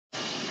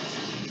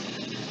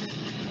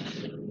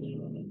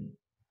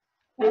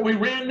what we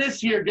ran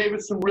this year gave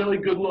us some really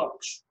good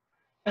looks.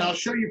 And I'll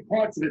show you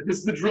parts of it. This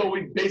is the drill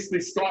we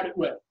basically started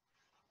with.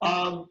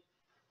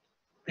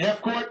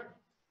 Half court,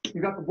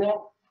 you got the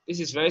ball. This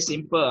is very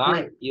simple.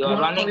 Huh? You are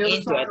running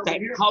in to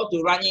attack. How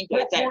to run in to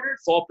attack?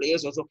 4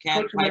 players also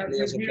can, 5 players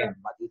also can.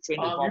 But you train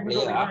the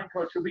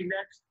 4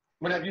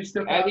 players.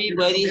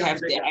 Everybody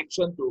has the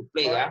action to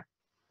play. Right.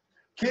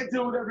 Can't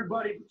do it with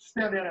everybody.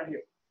 Stand down out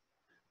here.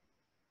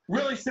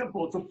 Really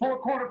simple. It's a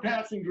 4-quarter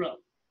passing drill.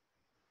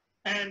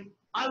 And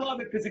I love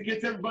it because it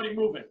gets everybody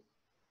moving.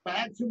 If I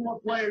had 2 more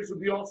players, it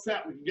would be all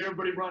set. We can get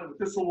everybody running,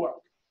 but this will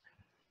work.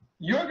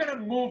 You're going to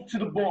move to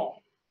the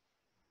ball.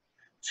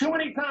 Too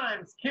many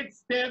times, kids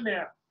stand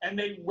there and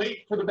they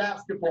wait for the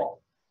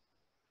basketball.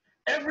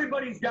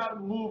 Everybody's got to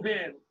move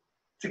in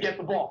to get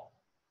the ball.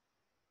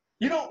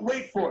 You don't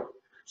wait for it.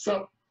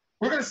 So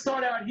we're going to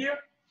start out here.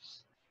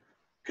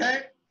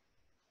 Okay?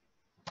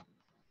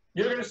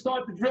 You're going to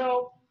start the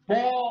drill.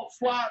 Ball,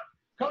 swat.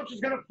 Coach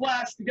is going to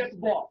flash to get the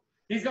ball.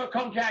 He's going to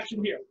come catch it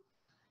here.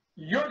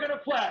 You're going to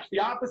flash. The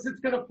opposite's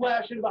going to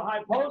flash into the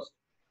high post.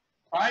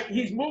 All right?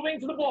 He's moving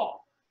to the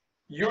ball.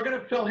 You're going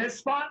to fill his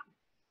spot.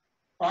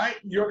 All right,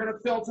 you're going to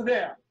fill to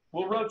there.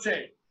 We'll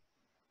rotate.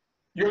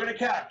 You're going to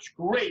catch.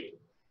 Great.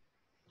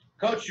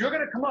 Coach, you're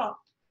going to come up,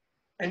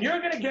 and you're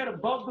going to get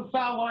above the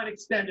foul line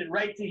extended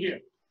right to here.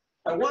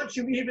 I want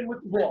you even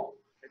with the ball.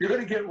 You're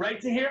going to get right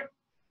to here,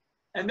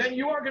 and then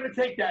you are going to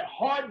take that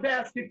hard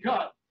basket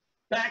cut,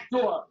 back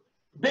door.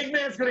 Big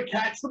man's going to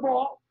catch the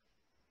ball.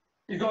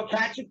 He's going to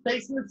catch it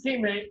facing the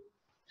teammate.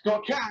 He's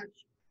going to catch.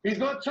 He's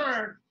going to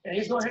turn, and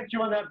he's going to hit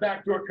you on that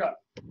backdoor cut.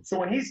 So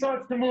when he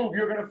starts to move,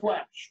 you're going to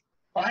flash.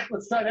 All right,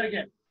 let's try that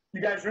again.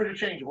 You guys are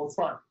interchangeable. It's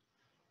fine.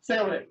 Stay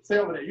over there. Stay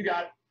over there. You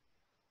got it.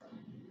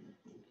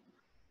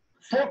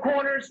 4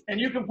 corners, and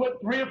you can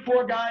put 3 or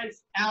 4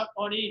 guys out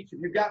on each. If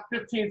you've got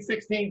 15,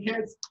 16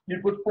 kids, you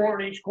put 4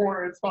 in each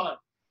corner. It's fine.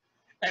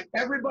 And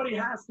everybody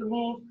has to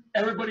move.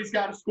 Everybody's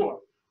got to score.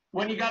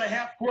 When you got a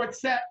half-court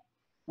set,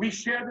 we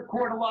share the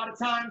court a lot of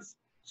times,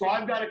 so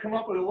I've got to come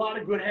up with a lot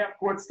of good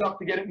half-court stuff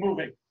to get it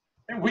moving.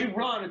 And we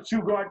run a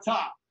 2-guard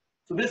top.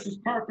 So this is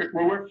perfect,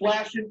 where we're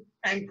flashing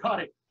and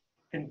cutting.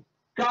 And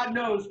God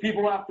knows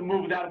people have to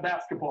move without a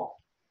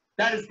basketball.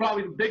 That is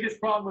probably the biggest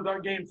problem with our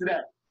game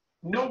today.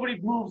 Nobody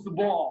moves the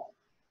ball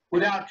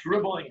without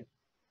dribbling it.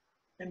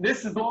 And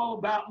this is all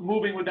about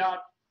moving without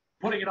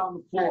putting it on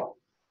the floor. All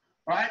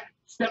right?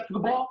 Step to the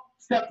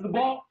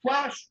ball,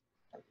 flash.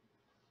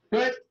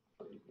 Good.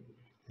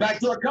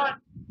 Backdoor cut.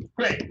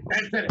 Great.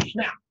 And finish.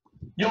 Now,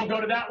 you'll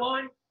go to that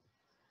line.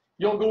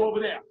 You'll go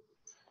over there.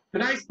 The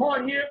nice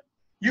part here,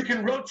 you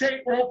can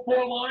rotate all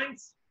 4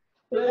 lines,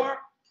 or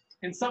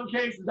in some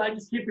cases, I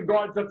just keep the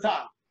guards up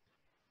top,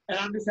 and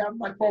I'm just having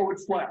my forward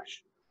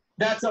splash.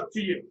 That's up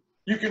to you.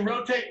 You can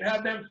rotate and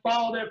have them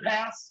follow their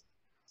pass.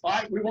 All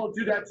right, we won't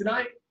do that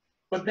tonight,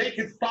 but they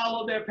can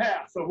follow their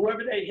pass. So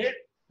whoever they hit,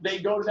 they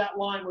go to that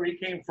line where he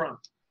came from.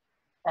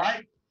 All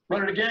right,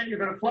 run it again. You're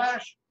going to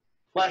flash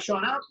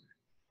on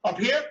up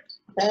here,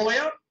 all the way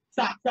up.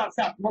 Stop.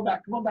 Come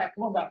on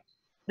back.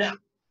 Now,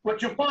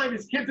 what you'll find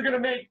is kids are going to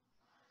make,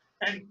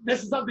 and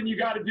this is something you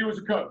got to do as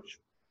a coach.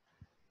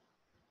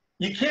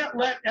 You can't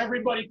let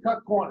everybody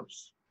cut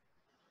corners.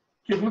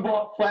 Give them the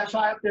ball. Flash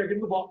high up there. Give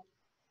them the ball.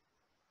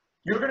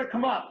 You're going to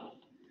come up.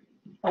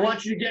 I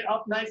want you to get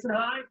up nice and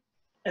high.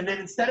 And then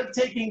instead of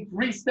taking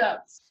 3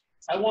 steps,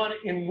 I want it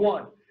in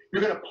 1.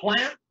 You're going to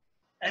plant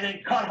and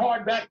then cut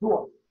hard back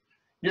door.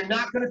 You're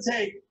not going to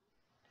take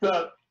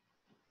the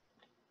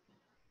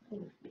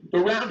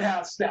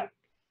roundhouse step,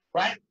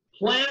 right?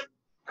 Plant,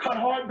 cut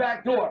hard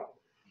back door.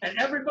 And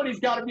everybody's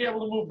got to be able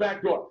to move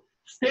back door.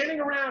 Standing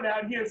around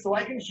out here so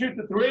I can shoot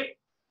the 3,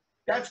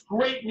 that's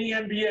great in the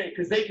NBA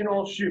because they can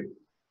all shoot.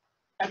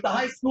 At the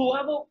high school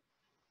level,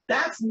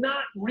 that's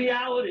not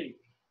reality.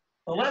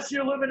 Unless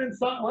you're living in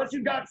unless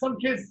you've got some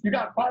kids, you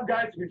got 5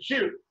 guys who can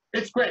shoot,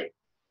 it's great.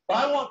 But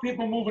I want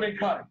people moving and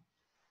cutting.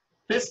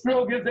 This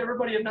drill gives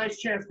everybody a nice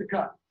chance to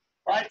cut.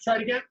 All right, try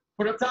it again.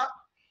 Put it up top.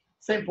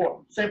 Same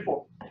form.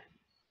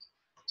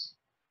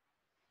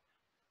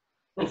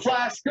 The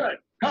flash, good.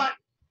 Cut.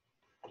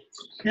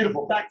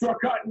 Beautiful. Backdoor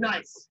cut,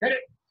 nice. Hit it.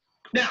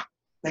 Now,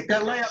 make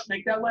that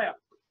layup.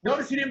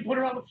 Notice you didn't put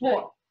it on the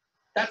floor.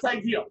 That's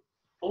ideal.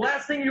 The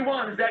last thing you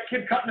want is that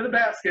kid cutting to the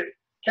basket,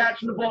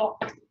 catching the ball,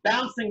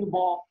 bouncing the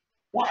ball.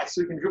 Why?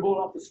 So he can dribble it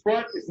off his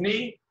foot, his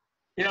knee.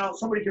 You know,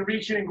 somebody can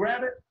reach in and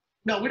grab it.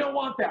 No, we don't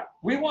want that.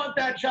 We want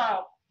that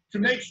child to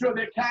make sure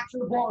they're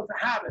catching the ball as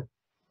a habit.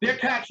 They're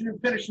catching and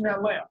finishing that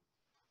layup.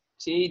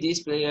 See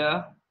this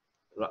player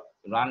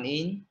run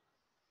in,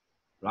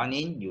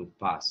 you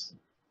pass.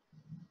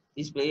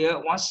 This player,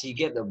 once he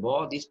get the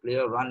ball, this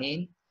player run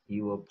in,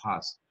 he will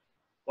pass.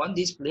 Once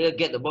this player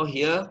get the ball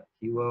here,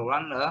 he will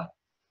run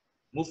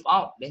move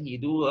out, then he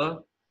do a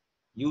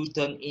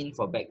U-turn in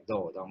for back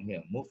door down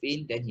here. Move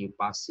in, then he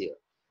pass here,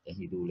 then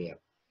he do layup.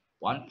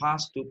 1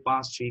 pass, 2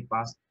 pass, 3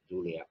 pass,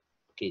 do layup.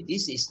 Okay,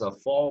 this is the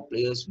 4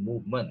 players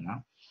movement.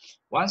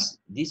 Once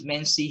this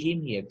man see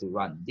him, he have to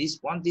run.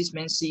 Once this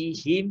man see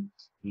him,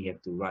 he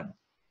have to run.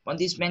 Once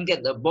this man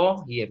get the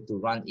ball, he have to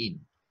run in.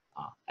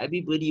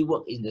 Everybody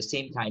work in the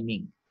same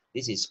timing.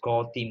 This is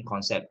called team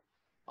concept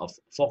of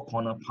four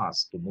corner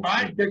pass to move. All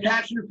right, they're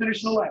catching and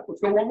finishing the left.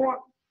 Let's go one more.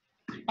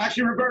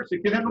 Actually, reverse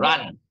it. Give him the Run.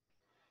 ball.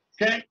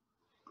 Okay?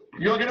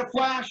 You're going to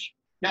flash.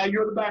 Now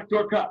you're the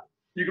backdoor cut.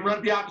 You can run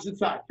it the opposite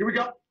side. Here we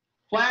go.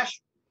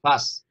 Flash.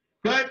 Pass.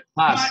 Good.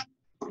 Pass.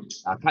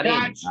 Cut in.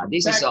 Catch.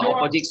 This is the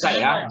Backdoor, opposite side.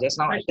 and left. Just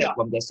now Nice attack job.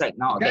 from that side.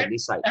 Now Okay? attack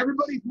this side.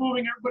 Everybody's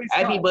moving. Everybody's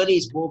Everybody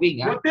is moving.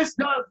 What this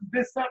does is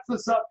this sets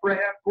us up for a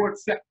half-court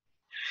set.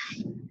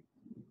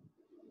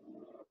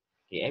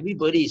 Okay,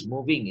 everybody is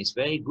moving. It's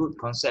very good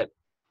concept.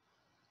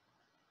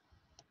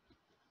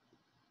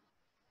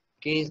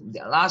 Okay,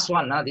 the last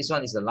one. This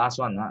one is the last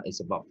one. It's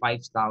about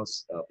 5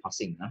 styles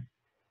passing.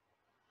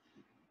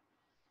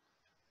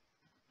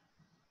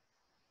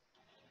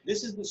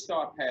 This is the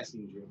star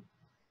passing drill.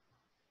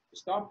 The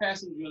star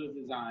passing drill is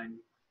designed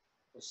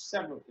for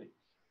several things.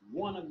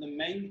 One of the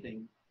main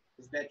things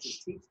is that you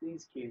teach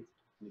these kids,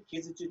 the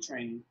kids that you're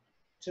training,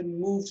 to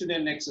move to their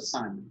next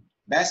assignment.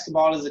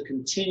 Basketball is a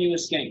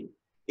continuous game.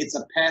 It's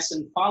a pass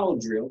and follow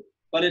drill,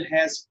 but it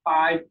has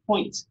 5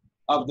 points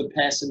of the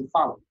pass and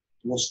follow.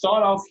 We'll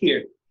start off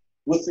here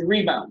with the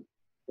rebound.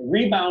 The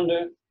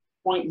rebounder,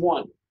 point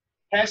 1,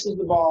 passes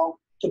the ball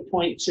to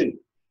point 2.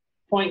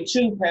 Point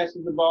 2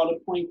 passes the ball to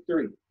point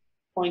 3.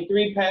 Point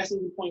 3 passes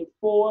to point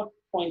 4.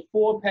 Point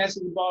 4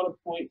 passes the ball to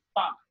point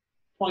 5.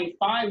 Point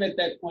 5 at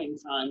that point in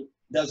time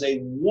does a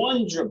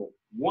one dribble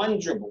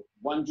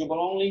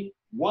only,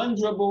 one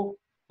dribble,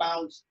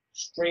 bounce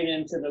straight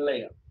into the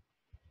layup.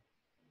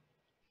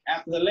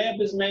 After the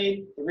layup is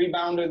made,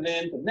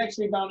 the next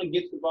rebounder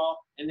gets the ball,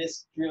 and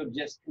this drill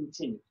just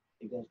continues.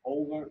 It goes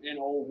over and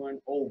over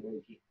and over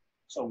again.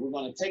 So we're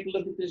going to take a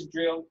look at this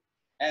drill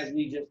as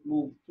we just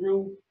move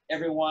through.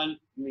 Everyone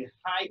with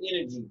high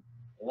energy,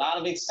 a lot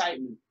of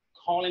excitement,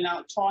 calling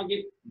out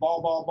target,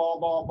 ball,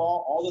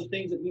 all the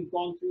things that we've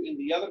gone through in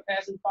the other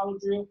pass and follow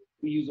drill.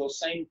 We use those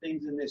same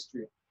things in this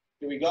drill.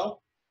 Here we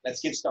go. Let's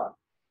get started.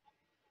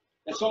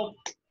 Let's go.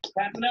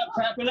 Tap it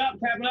up.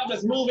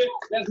 Let's move it.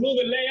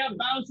 Layup,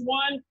 bounce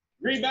 1,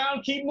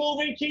 rebound, keep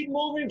moving.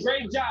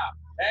 Great job.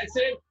 That's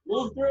it.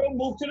 Move through,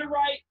 move to the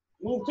right.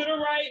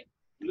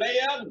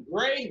 Layup,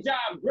 great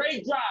job,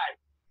 great drive.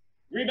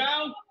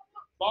 Rebound,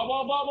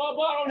 ball.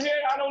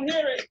 I don't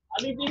hear it.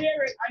 I need to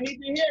hear it.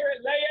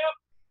 Layup,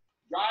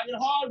 driving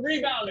hard,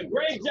 rebounding,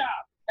 great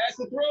job. Pass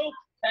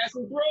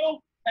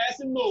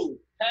and move.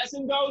 Pass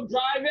and go,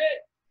 drive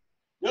it.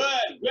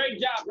 Good, great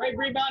job, great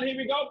rebound. Here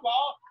we go,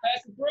 ball.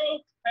 Pass it through.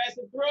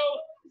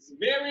 It's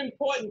very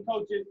important,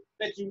 coaches,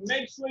 that you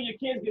make sure your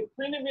kids get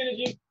plenty of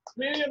energy,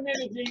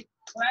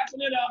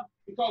 clapping it up,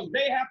 because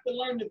they have to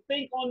learn to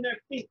think on their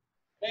feet.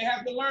 They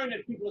have to learn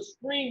that people are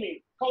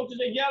screaming,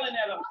 coaches are yelling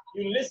at them.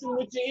 You listen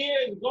with your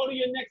ears, go to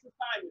your next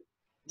assignment.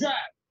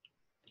 Drive.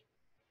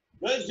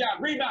 Good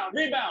job, rebound,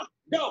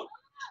 go.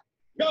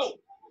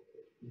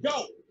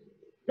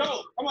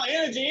 Come on,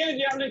 energy, I'm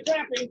just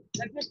clapping.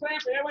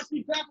 Everyone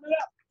keep clapping it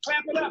up.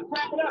 Clap it up.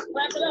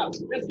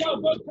 Let's go,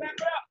 clap it up.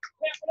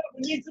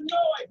 We need some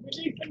noise.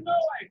 You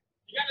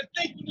gotta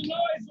think with the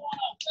noise going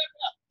on. Clap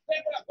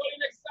it up. Go to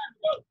the next time.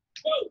 Go.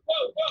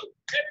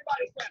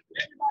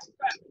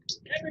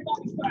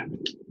 Everybody's clapping.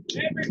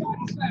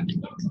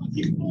 Go,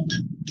 keep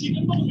moving.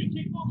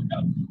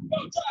 Go,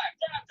 drive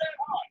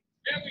hard.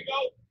 There we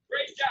go.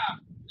 Great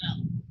job. Now,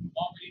 we've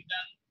already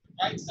done the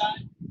right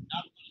side.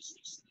 Now we're gonna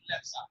switch to the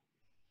left side.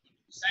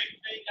 Same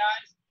thing,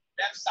 guys.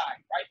 Left side,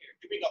 right here.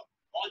 Here we go.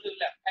 On to the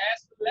left.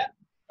 Pass to the left.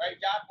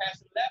 Great job. Pass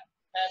to the left.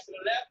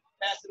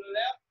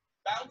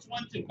 Bounce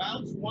 1, 2.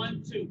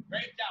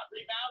 Great job.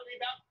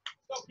 Rebound.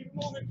 So keep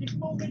moving.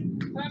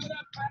 Clap it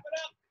up.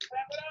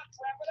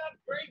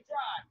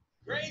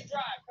 Great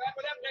drive. Clap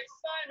it up.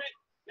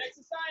 Next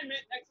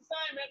assignment.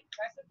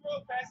 Pass it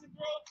through.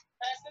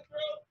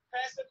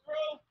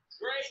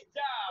 Great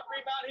job.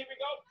 Rebound. Here we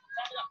go.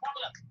 Pop it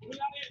up. Give me a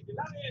lot of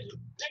energy.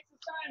 Next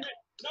assignment.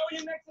 Know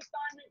your next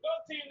assignment. Go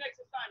to your next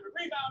assignment.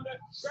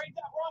 Rebounder. Great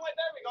job. Wrong way.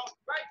 There we go.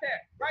 Right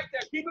there.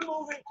 Keep it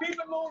moving.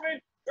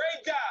 Great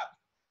job.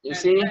 You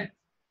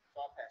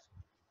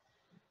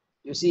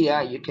see,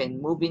 you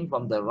can move in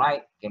from the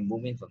right, can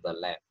move in from the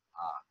left.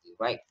 The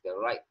right, you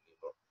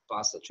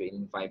pass the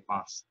training 5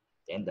 pass,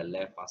 then the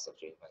left pass the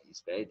training 5.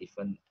 It's very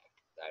different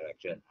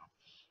direction.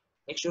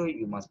 Make sure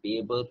you must be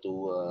able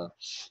to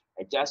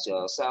adjust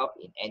yourself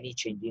in any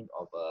changing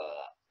of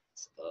a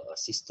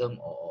system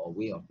or a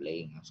way of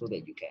playing, so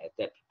that you can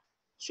adapt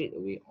straight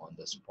away on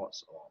the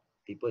spots, or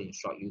people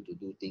instruct you to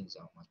do things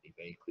must be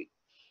very quick.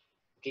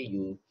 Okay,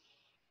 you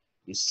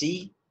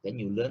see, then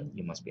you learn.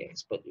 You must be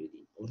expert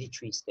already. Only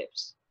 3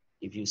 steps.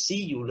 If you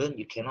see, you learn,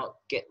 you cannot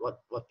get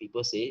what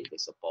people say,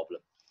 there's a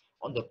problem.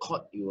 On the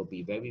court, you will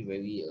be very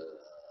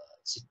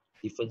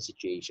different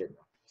situation.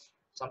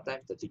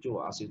 Sometimes the teacher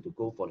will ask you to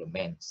go for the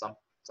man.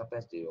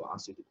 Sometimes they will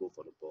ask you to go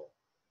for the ball.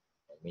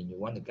 And when you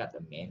want to guard the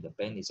man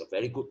is a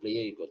very good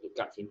player. You got to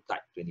guard him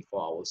tight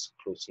 24 hours,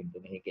 close him,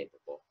 don't let him get the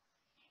ball.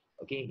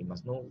 Okay, you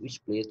must know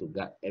which player to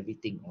guard,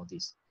 everything, all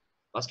this.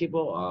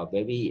 Basketball are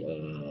very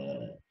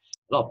a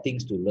lot of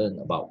things to learn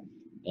about.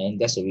 And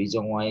that's the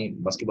reason why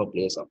basketball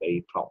players are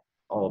very proud.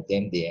 All of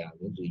them, they are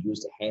going to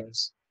use the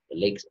hands, the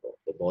legs,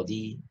 the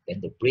body,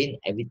 and the brain,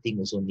 everything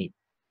also need.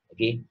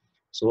 Okay,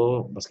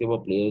 so basketball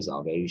players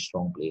are very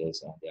strong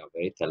players and they are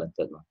very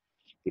talented.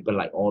 People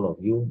like all of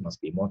you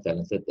must be more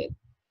talented than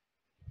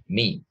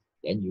me.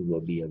 Then you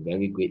will be a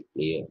very great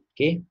player.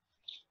 Okay.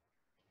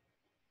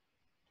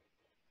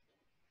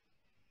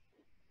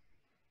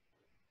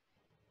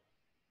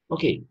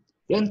 Okay,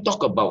 then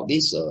talk about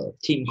this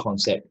team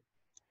concept.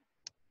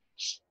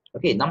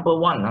 Okay, number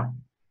one,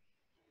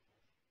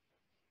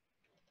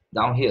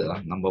 down here,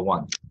 number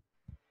one.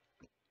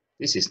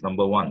 This is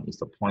number one, is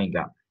the point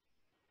guard.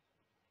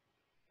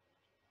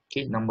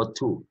 Okay, number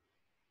two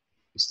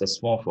is the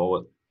small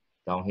forward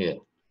down here.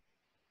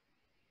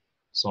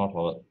 Small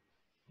forward.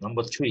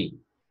 Number three,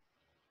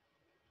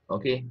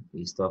 okay,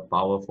 is the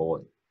power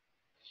forward.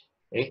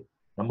 Okay,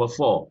 number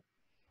four.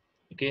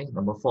 Okay,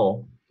 number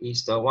four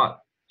is the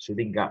what?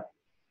 Shooting guard.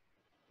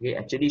 Okay,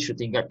 actually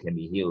shooting guard can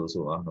be here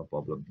also, no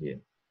problem here.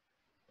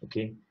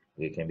 Okay,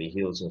 it can be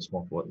here also,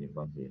 small forward in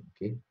front here.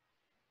 Okay,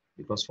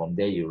 because from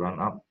there you run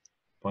up,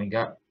 point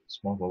guard,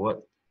 small forward.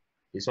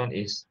 This one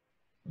is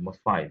number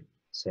five,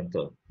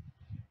 center.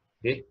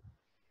 Okay,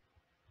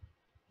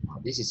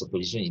 this is the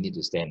position you need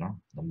to stand.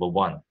 Number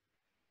one,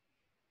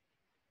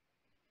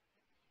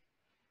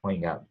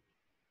 point guard.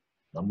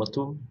 Number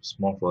two,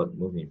 small forward,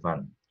 move in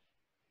front.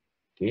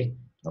 Okay,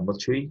 number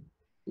three,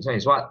 this one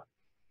is what?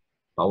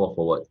 Power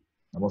forward.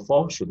 Number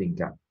four, shooting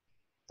guard.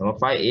 Number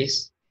five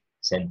is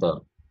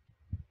center.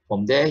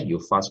 From there, you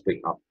fast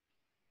break up.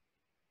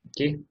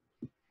 Okay,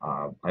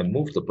 I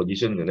move the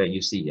position to let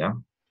you see.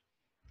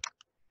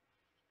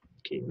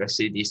 Okay, let's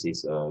say this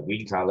is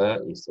green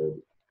color, is a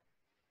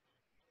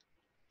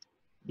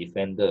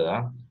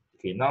defender.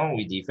 Okay, now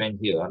we defend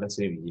here. Let's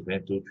say we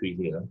defend 2, 3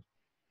 here.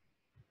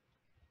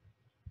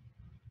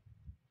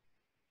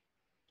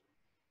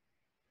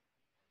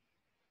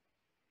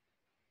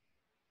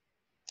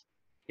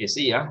 Okay,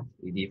 see,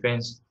 we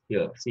defend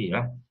here. See,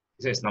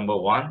 this is number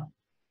one.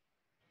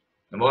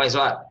 Number one is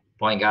what?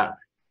 Point guard.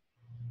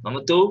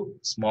 Number two,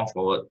 small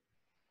forward.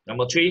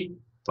 Number three,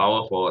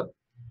 power forward.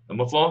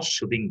 Number four,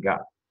 shooting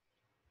guard.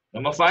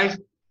 Number five,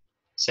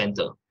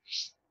 center.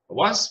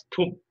 Once,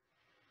 boom,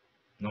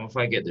 number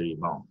five get the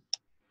rebound.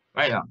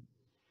 Right now.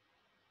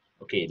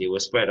 Okay, they will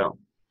spread out.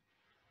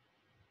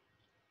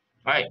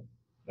 Right.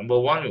 Number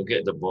one will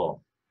get the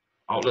ball.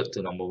 Outlet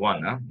to number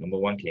one. Number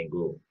one can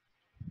go.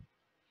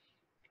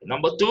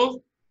 Number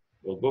two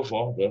will go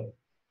for the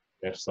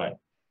left side.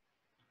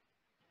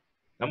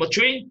 Number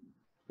three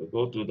will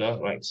go to the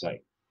right side.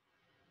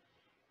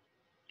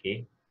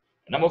 Okay.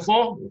 Number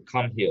four will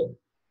come here.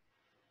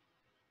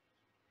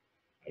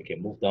 I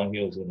can move down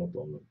here also, no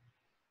problem.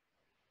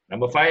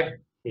 Number five,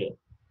 here.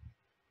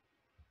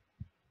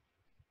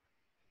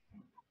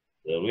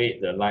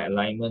 The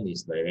alignment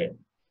is like that.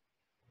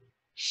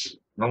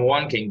 Number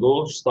one can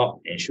go, stop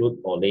and shoot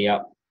or lay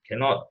up.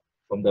 Cannot.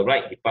 From the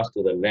right, he pass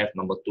to the left,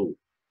 number two.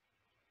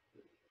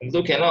 Number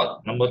two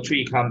cannot. Number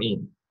three come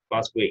in.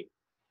 Fast break.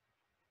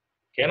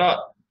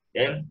 Cannot.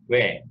 Then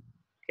where?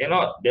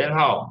 Cannot. Then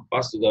how?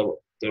 Pass to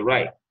the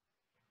right.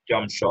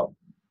 Jump shot.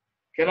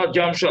 Cannot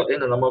jump shot. Then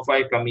the number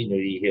five come in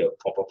already here.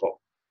 Pop, pop, pop.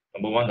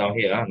 Number one down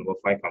here. Number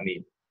five come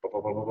in. Pop,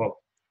 pop, pop, pop, pop.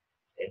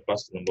 And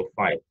pass to number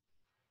five.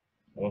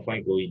 Number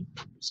five go in.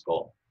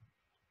 Score.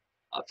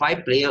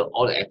 Five player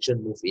all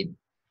action move in.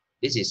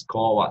 This is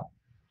called what?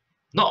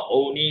 Not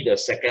only the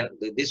second,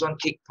 this one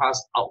kick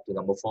pass out to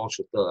number four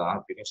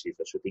shooter because he's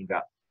a shooting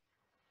guard.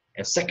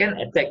 And second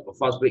attack for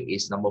fast break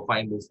is number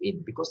five move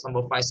in because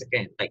number five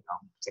second attack,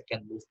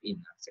 second move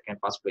in, second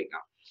fast break.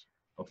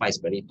 Number five is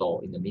very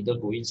tall. In the middle,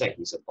 go inside,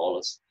 he's the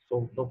tallest.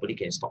 So nobody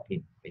can stop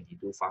him when he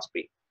do fast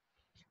break.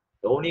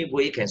 The only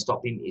way you can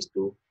stop him is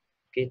to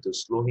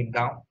slow him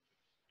down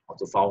or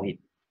to foul him.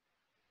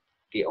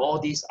 Okay, all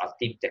these are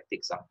team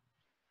tactics.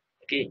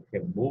 Okay, you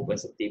can move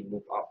as a team,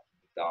 move up,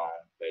 down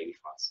very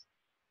fast.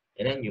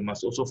 And then you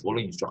must also follow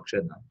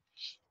instruction.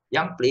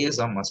 Young players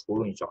must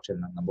follow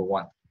instruction. Number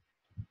one,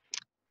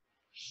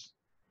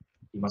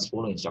 you must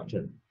follow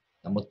instruction.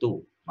 Number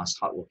two, must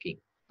hardworking.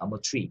 Number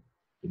three,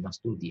 you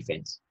must do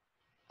defense.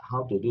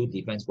 How to do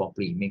defense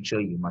properly? Make sure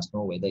you must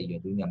know whether you're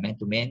doing a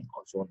man-to-man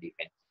or zone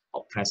defense,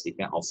 or press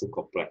defense, or full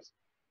court press.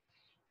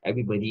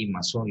 Everybody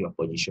must know your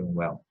position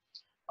well.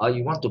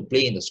 You want to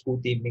play in the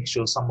school team, make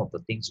sure some of the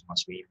things you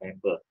must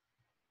remember.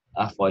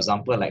 For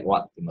example, like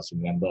what you must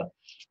remember?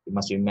 You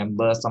must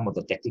remember some of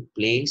the tactic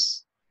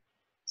plays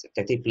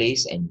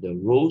and the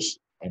roles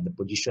and the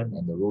position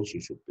and the roles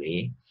you should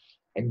play.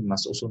 And you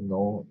must also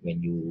know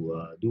when you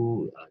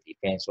do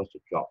defense, what to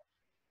drop.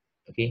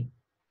 Okay,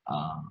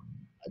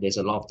 there's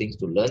a lot of things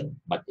to learn,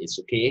 but it's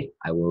okay.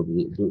 I will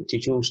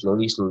teach you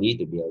slowly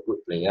to be a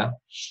good player.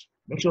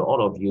 Make sure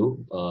all of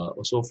you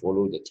also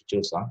follow the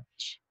teachers.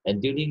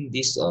 And during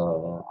this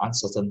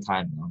uncertain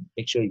time,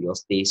 make sure you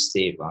stay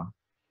safe.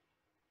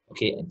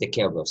 Okay, and take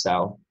care of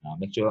yourself.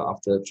 Make sure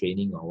after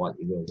training or what,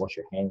 you will wash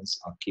your hands.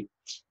 Keep,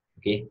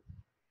 okay,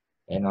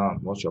 and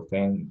wash your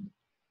fan.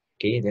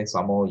 Okay, then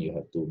some more you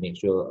have to make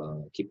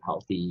sure keep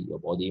healthy, your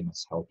body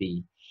must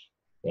healthy.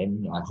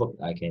 Then I hope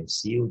I can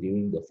see you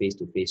during the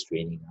face-to-face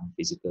training,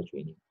 physical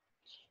training.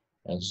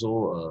 And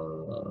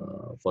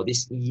so for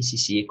this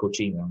ECCA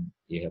coaching,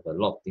 you have a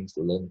lot of things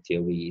to learn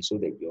theory so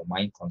that your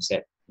mind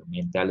concept, your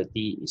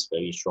mentality is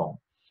very strong.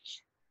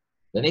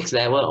 The next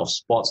level of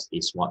sports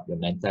is what? Your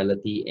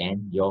mentality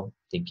and your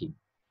thinking.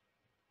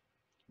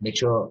 Make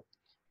sure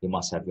you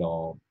must have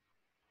your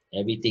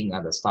everything,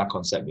 the STAR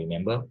concept,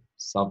 remember?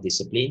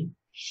 Self-discipline,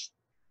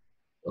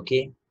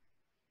 okay?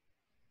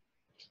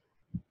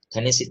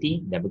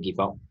 Tenacity, never give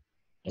up.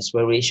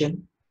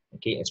 Aspiration,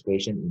 okay?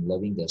 Aspiration in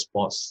loving the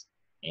sports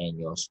and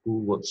your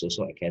school work,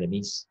 social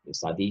academies, your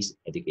studies,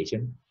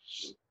 education.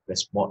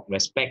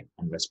 Respect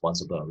and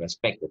responsible.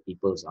 Respect the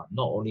people's,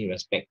 not only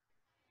respect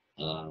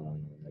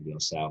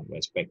yourself,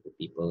 respect the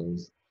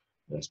people's,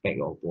 respect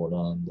your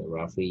opponent, the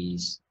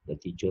referees, the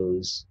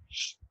teachers,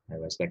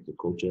 and respect the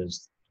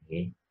coaches,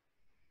 okay?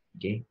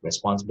 Okay,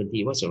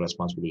 responsibility. What's your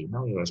responsibility?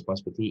 Now your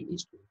responsibility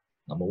is to,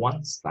 number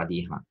one,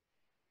 study hard.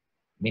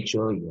 Make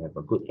sure you have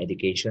a good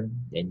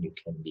education, then you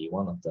can be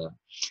one of the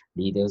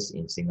leaders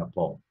in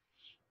Singapore.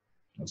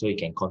 So you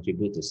can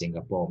contribute to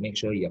Singapore. Make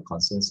sure you're a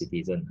concerned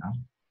citizen.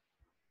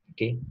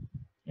 Okay,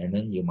 and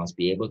then you must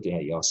be able to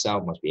have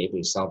yourself, must be able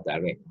to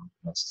self-direct. You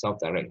must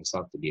self-direct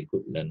yourself to be a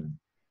good learner.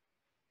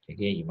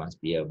 Okay, you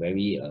must be a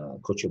very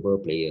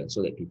coachable player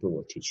so that people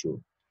will teach you.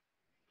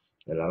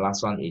 The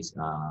last one is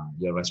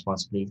your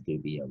responsibility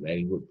to be a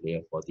very good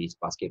player for this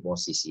basketball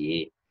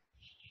CCA.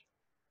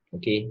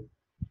 Okay,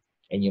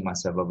 and you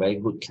must have a very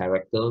good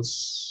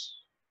characters,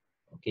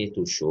 okay,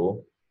 to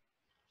show,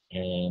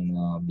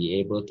 and be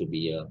able to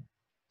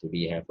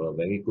have a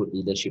very good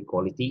leadership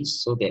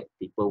qualities so that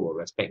people will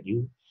respect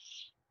you,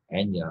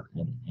 and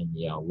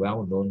you're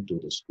well known to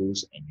the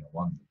schools, and you're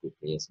one of the good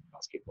players in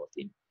basketball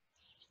team.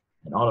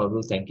 And all of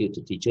you, thank you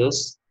to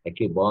teachers, thank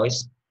you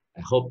boys.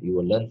 I hope you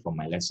will learn from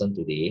my lesson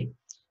today.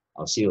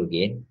 I'll see you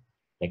again.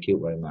 Thank you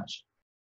very much.